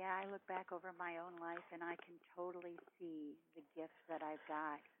 Linda. Yeah, I look back over my own life and I can totally see the gifts that I've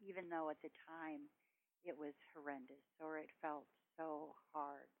got, even though at the time it was horrendous or it felt so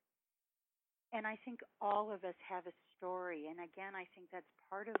hard. And I think all of us have a story. And again, I think that's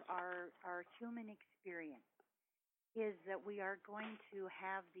part of our human experience is that we are going to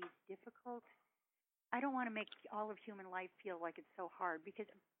have these difficult, I don't want to make all of human life feel like it's so hard because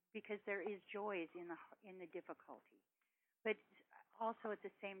there is joys in the difficulty. But also at the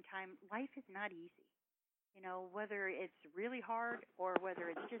same time, life is not easy. You know, whether it's really hard or whether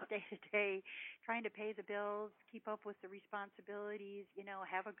it's just day to day, trying to pay the bills, keep up with the responsibilities,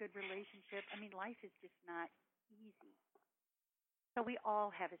 have a good relationship. I mean, life is just not easy. So we all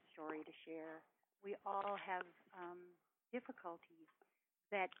have a story to share. We all have difficulties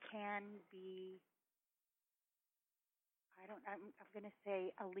that can be, I'm going to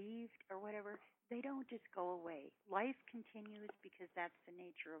say alleviated or whatever. They don't just go away. Life continues because that's the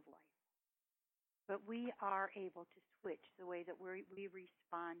nature of life. but we are able to switch the way that we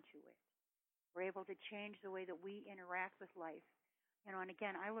respond to it. We're able to change the way that we interact with life. And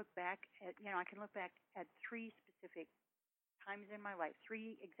again, I look back at, I can look back at 3 specific times in my life,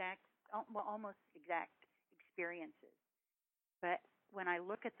 3 exact, almost exact experiences. But when I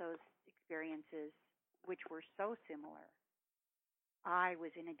look at those experiences, which were so similar, I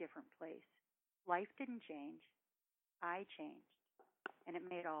was in a different place. Life didn't change. I changed. And it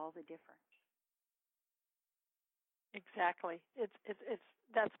made all the difference. Exactly. It's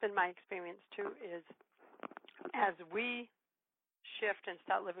that's been my experience too, is as we shift and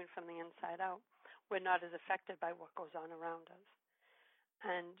start living from the inside out, we're not as affected by what goes on around us.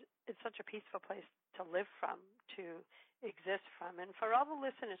 And it's such a peaceful place to live from, to exist from. And for all the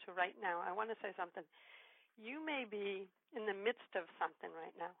listeners who right now, I want to say something. You may be in the midst of something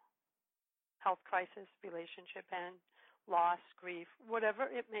right now. Health crisis, relationship end, loss, grief, whatever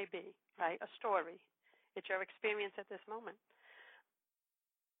it may be, right? A story. It's your experience at this moment.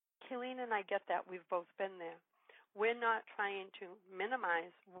 Kayleen and I get that. We've both been there. We're not trying to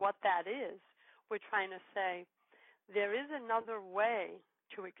minimize what that is. We're trying to say there is another way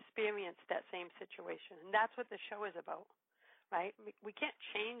to experience that same situation. And that's what the show is about, right? We can't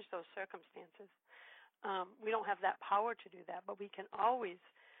change those circumstances. We don't have that power to do that, but we can always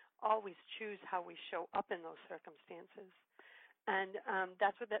choose how we show up in those circumstances. And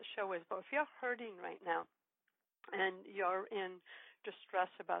that's what that show is. But if you're hurting right now and you're in distress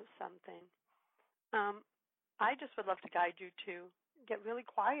about something, I just would love to guide you to get really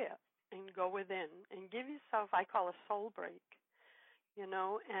quiet and go within and give yourself, I call a soul break,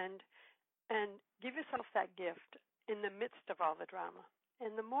 and give yourself that gift in the midst of all the drama.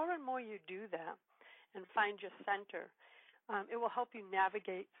 And the more and more you do that and find your center, it will help you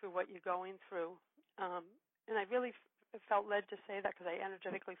navigate through what you're going through. And I really felt led to say that because I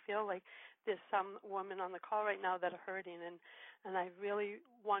energetically feel like there's some women on the call right now that are hurting, and I really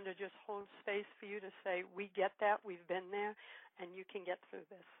want to just hold space for you to say, we get that, we've been there, and you can get through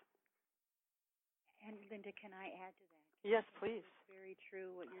this. And Linda, can I add to that? Yes, please. It's very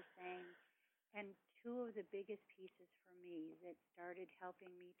true what you're saying. And 2 of the biggest pieces for me that started helping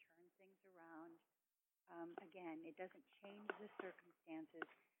me turn things around, again, it doesn't change the circumstances,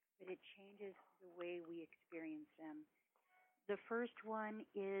 but it changes the way we experience them. The first one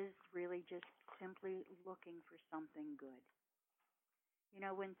is really just simply looking for something good.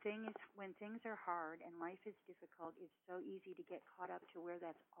 When things are hard and life is difficult, it's so easy to get caught up to where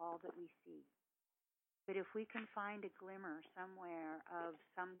that's all that we see. But if we can find a glimmer somewhere of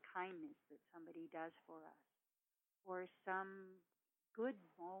some kindness that somebody does for us, or some good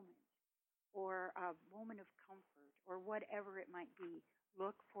moment, or a moment of comfort, or whatever it might be,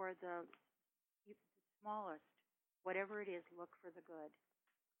 look for the smallest, whatever it is, look for the good.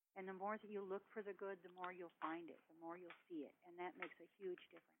 And the more that you look for the good, the more you'll find it, the more you'll see it, and that makes a huge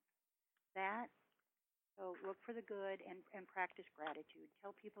difference. So look for the good and practice gratitude.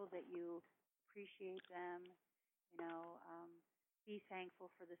 Tell people that you appreciate them, be thankful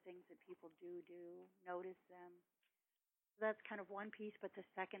for the things that people do, notice them. So that's kind of one piece, but the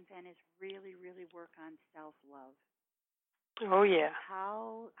second then is really, really work on self-love. Oh, yeah.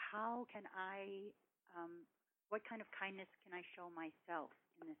 How can I, what kind of kindness can I show myself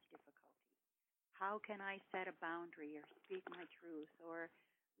in this difficulty? How can I set a boundary or speak my truth or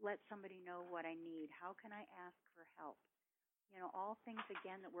let somebody know what I need? How can I ask for help? All things,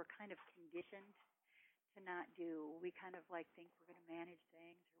 again, that we're kind of conditioned to not do. We kind of think we're going to manage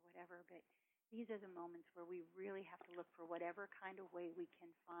things or whatever, but these are the moments where we really have to look for whatever kind of way we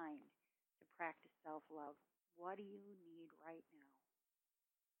can find to practice self-love. What do you need right now?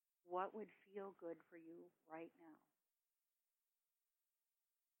 What would feel good for you right now?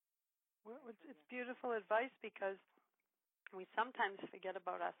 Well, it's beautiful advice because we sometimes forget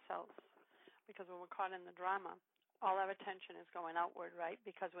about ourselves because when we're caught in the drama, all our attention is going outward, right?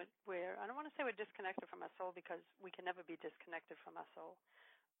 Because we're I don't want to say we're disconnected from our soul because we can never be disconnected from our soul.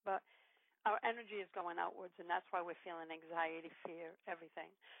 But our energy is going outwards, and that's why we're feeling anxiety, fear,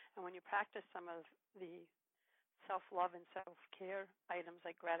 everything. And when you practice some of the self-love and self-care items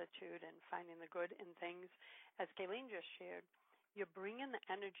like gratitude and finding the good in things, as Kayleen just shared, you're bringing the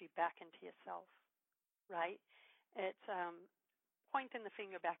energy back into yourself, right? It's pointing the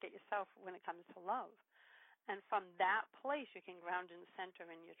finger back at yourself when it comes to love. And from that place, you can ground and center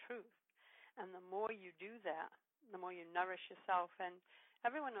in your truth. And the more you do that, the more you nourish yourself. And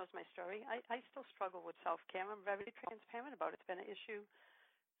everyone knows my story. I still struggle with self-care. I'm very transparent about it. It's been an issue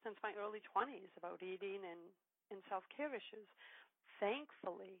since my early 20s about eating and self-care issues.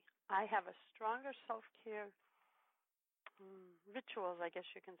 Thankfully, I have a stronger self-care rituals, I guess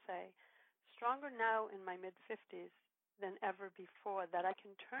you can say, stronger now in my mid-50s than ever before that I can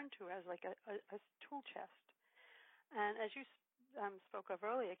turn to as like a tool chest. And as you spoke of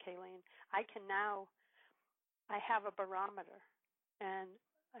earlier, Kayleen, I have a barometer. And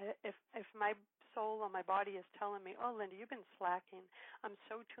if my soul or my body is telling me, oh, Linda, you've been slacking, I'm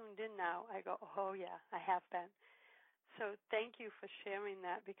so tuned in now, I go, oh, yeah, I have been. So thank you for sharing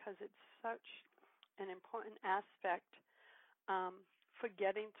that, because it's such an important aspect for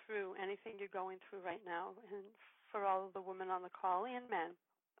getting through anything you're going through right now, and for all of the women on the call and men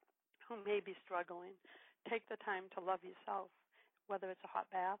who may be struggling. Take the time to love yourself, whether it's a hot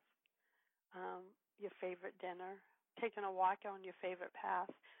bath, your favorite dinner, taking a walk on your favorite path.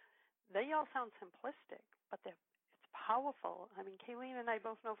 They all sound simplistic, but it's powerful. I mean, Kayleen and I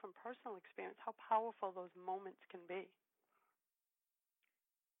both know from personal experience how powerful those moments can be.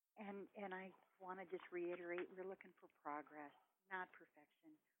 And I want to just reiterate, we're looking for progress, not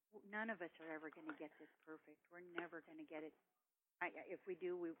perfection. None of us are ever going to get this perfect. We're never going to get it. If we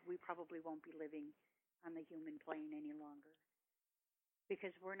do, we probably won't be living on the human plane any longer,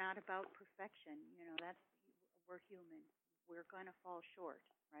 because we're not about perfection. We're human. We're going to fall short,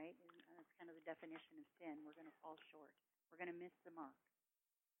 right? And that's kind of the definition of sin. We're going to fall short. We're going to miss the mark.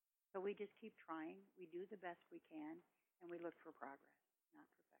 So we just keep trying. We do the best we can, and we look for progress, not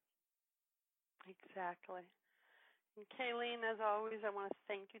perfection. Exactly. And Kayleen, as always, I want to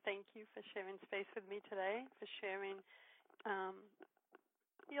thank you for sharing space with me today, for sharing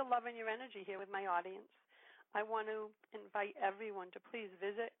your love and your energy here with my audience. I want to invite everyone to please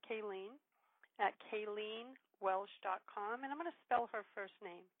visit Kayleen at KayleenWelsh.com, and I'm going to spell her first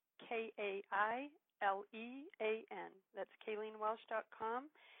name, Kailean. That's KayleenWelsh.com.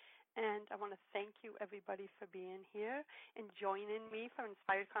 And I want to thank you, everybody, for being here and joining me for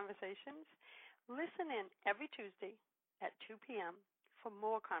Inspired Conversations. Listen in every Tuesday at 2 p.m. for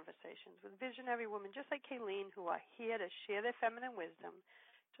more conversations with visionary women just like Kayleen, who are here to share their feminine wisdom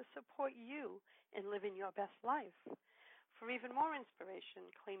to support you in living your best life. For even more inspiration,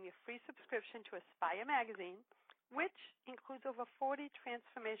 claim your free subscription to Aspire magazine, which includes over 40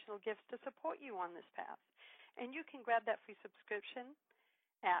 transformational gifts to support you on this path. And you can grab that free subscription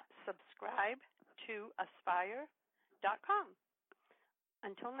at subscribe-to-aspire.com.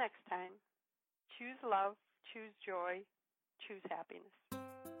 Until next time, choose love, choose joy, choose happiness.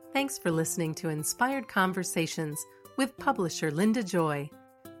 Thanks for listening to Inspired Conversations with publisher Linda Joy.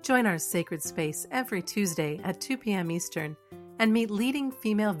 Join our sacred space every Tuesday at 2 p.m. Eastern and meet leading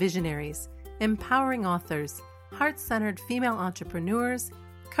female visionaries, empowering authors, heart-centered female entrepreneurs,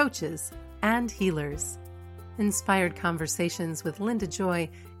 coaches, and healers. Inspired Conversations with Linda Joy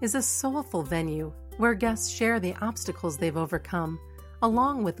is a soulful venue where guests share the obstacles they've overcome,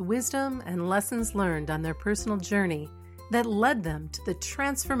 along with wisdom and lessons learned on their personal journey that led them to the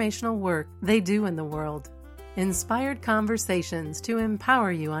transformational work they do in the world. Inspired Conversations to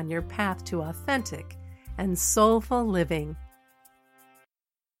empower you on your path to authentic and soulful living.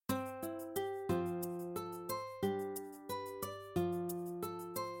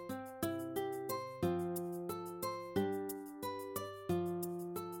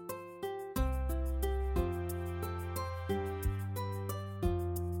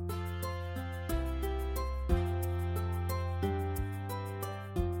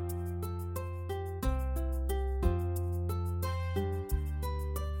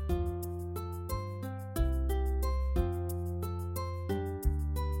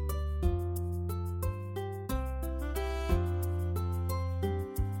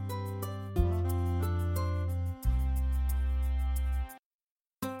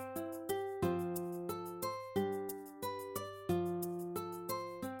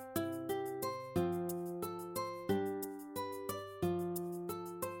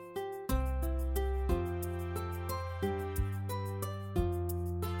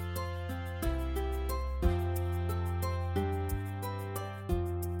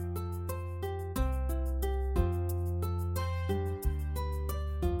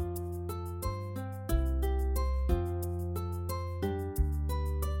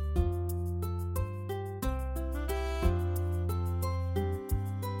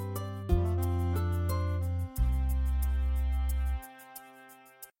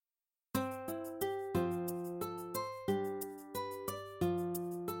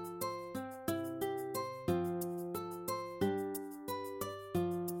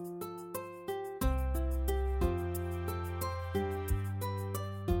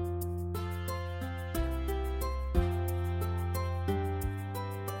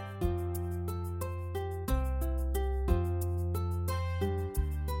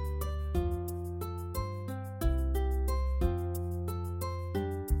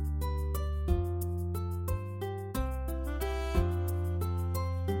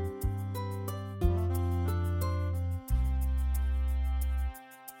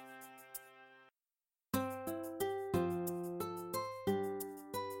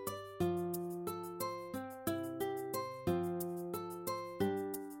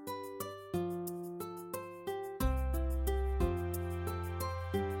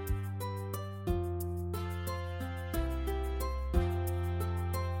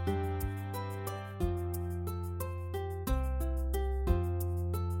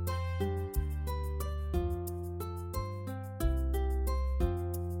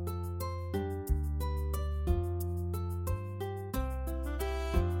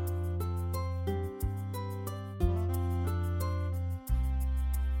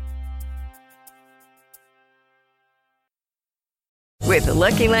 With the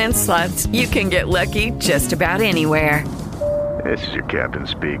Lucky Land Slots, you can get lucky just about anywhere. This is your captain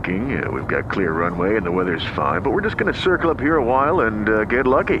speaking. We've got clear runway and the weather's fine, but we're just going to circle up here a while and get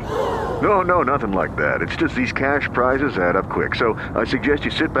lucky. No, nothing like that. It's just these cash prizes add up quick. So I suggest you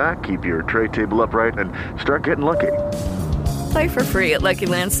sit back, keep your tray table upright, and start getting lucky. Play for free at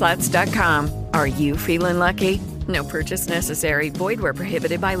LuckyLandSlots.com. Are you feeling lucky? No purchase necessary. Void where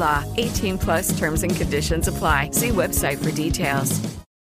prohibited by law. 18+ terms and conditions apply. See website for details.